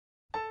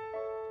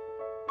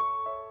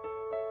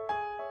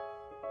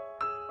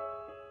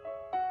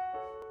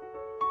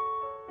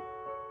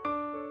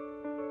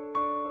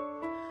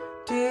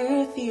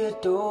Dear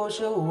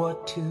Theodosia,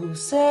 what to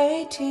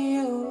say to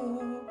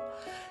you?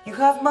 You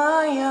have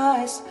my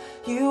eyes,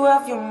 you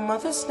have your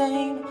mother's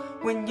name.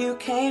 When you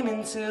came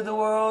into the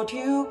world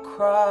you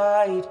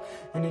cried,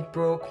 and it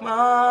broke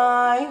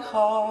my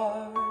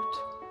heart.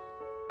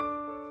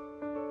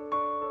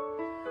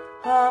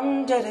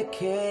 I'm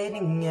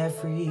dedicating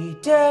every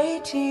day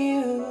to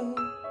you.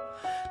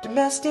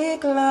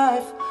 Domestic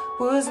life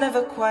was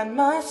never quite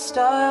my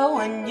style.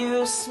 When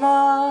you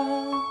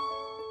smile,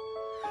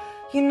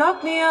 you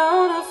knock me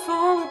out, I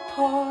fall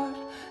apart,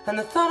 and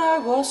I thought I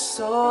was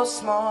so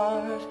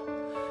smart.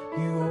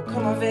 You will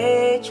come of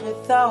age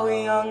with our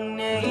young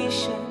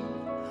nation.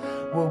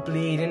 We'll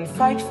bleed and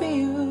fight for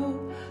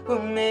you,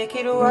 we'll make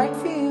it right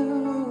for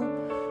you.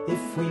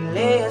 If we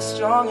lay us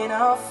strong in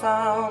our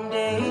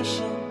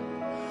foundation,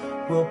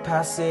 we'll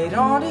pass it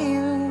on to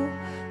you.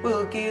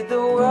 We'll give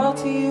the world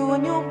to you,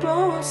 and you'll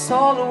blow us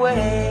all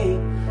away.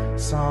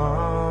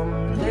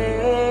 Someday,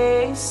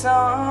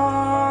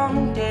 someday,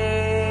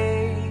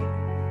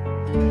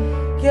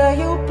 yeah,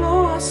 you'll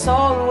blow us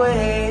all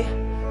away.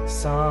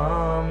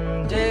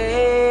 Someday,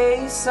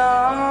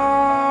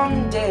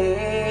 someday.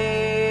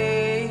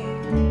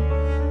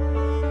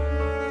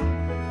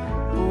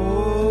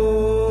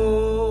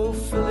 Oh,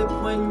 Philip,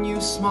 when you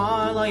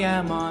smile, I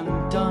am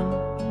undone.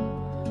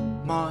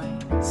 My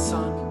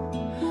son,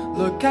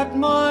 look at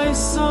my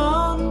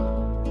son.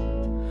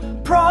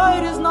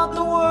 Pride is not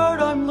the word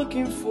I'm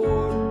looking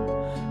for.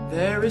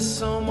 There is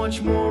so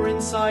much more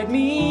inside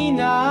me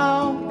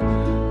now.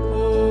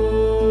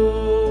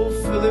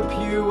 Philip,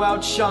 you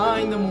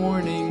outshine the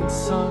morning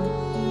sun.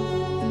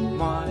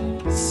 My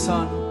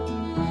son,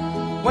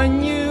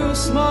 when you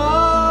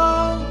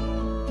smile,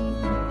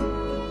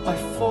 I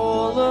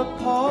fall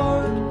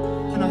apart,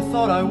 and I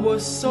thought I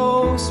was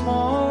so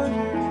smart.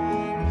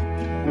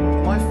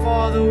 My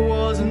father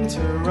wasn't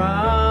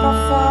around.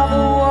 My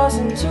father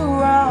wasn't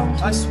around.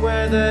 I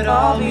swear that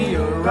I'll be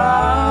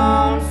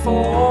around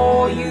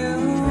for you.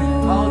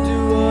 I'll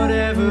do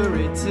whatever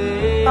it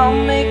takes.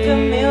 I'll make a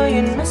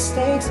million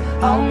mistakes.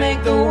 I'll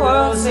make the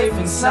world safe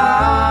and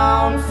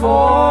sound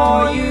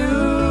for you.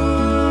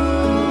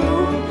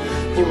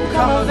 You will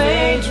come of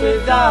age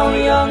with our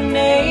young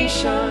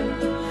nation.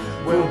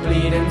 We'll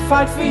bleed and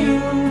fight for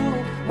you.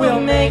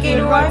 We'll make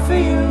it right for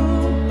you.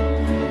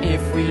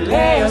 If we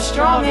lay us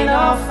strong in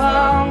our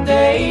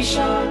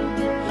foundation,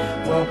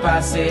 we'll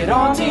pass it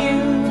on to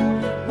you.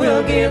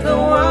 We'll give the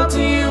world to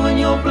you, and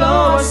you'll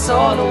blow us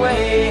all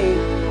away.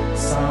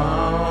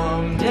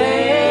 Someday,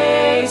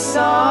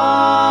 someday,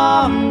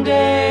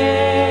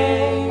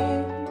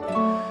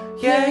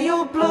 yeah,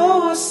 you'll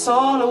blow us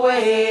all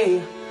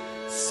away.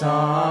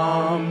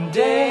 Someday,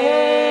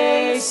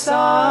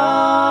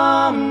 someday.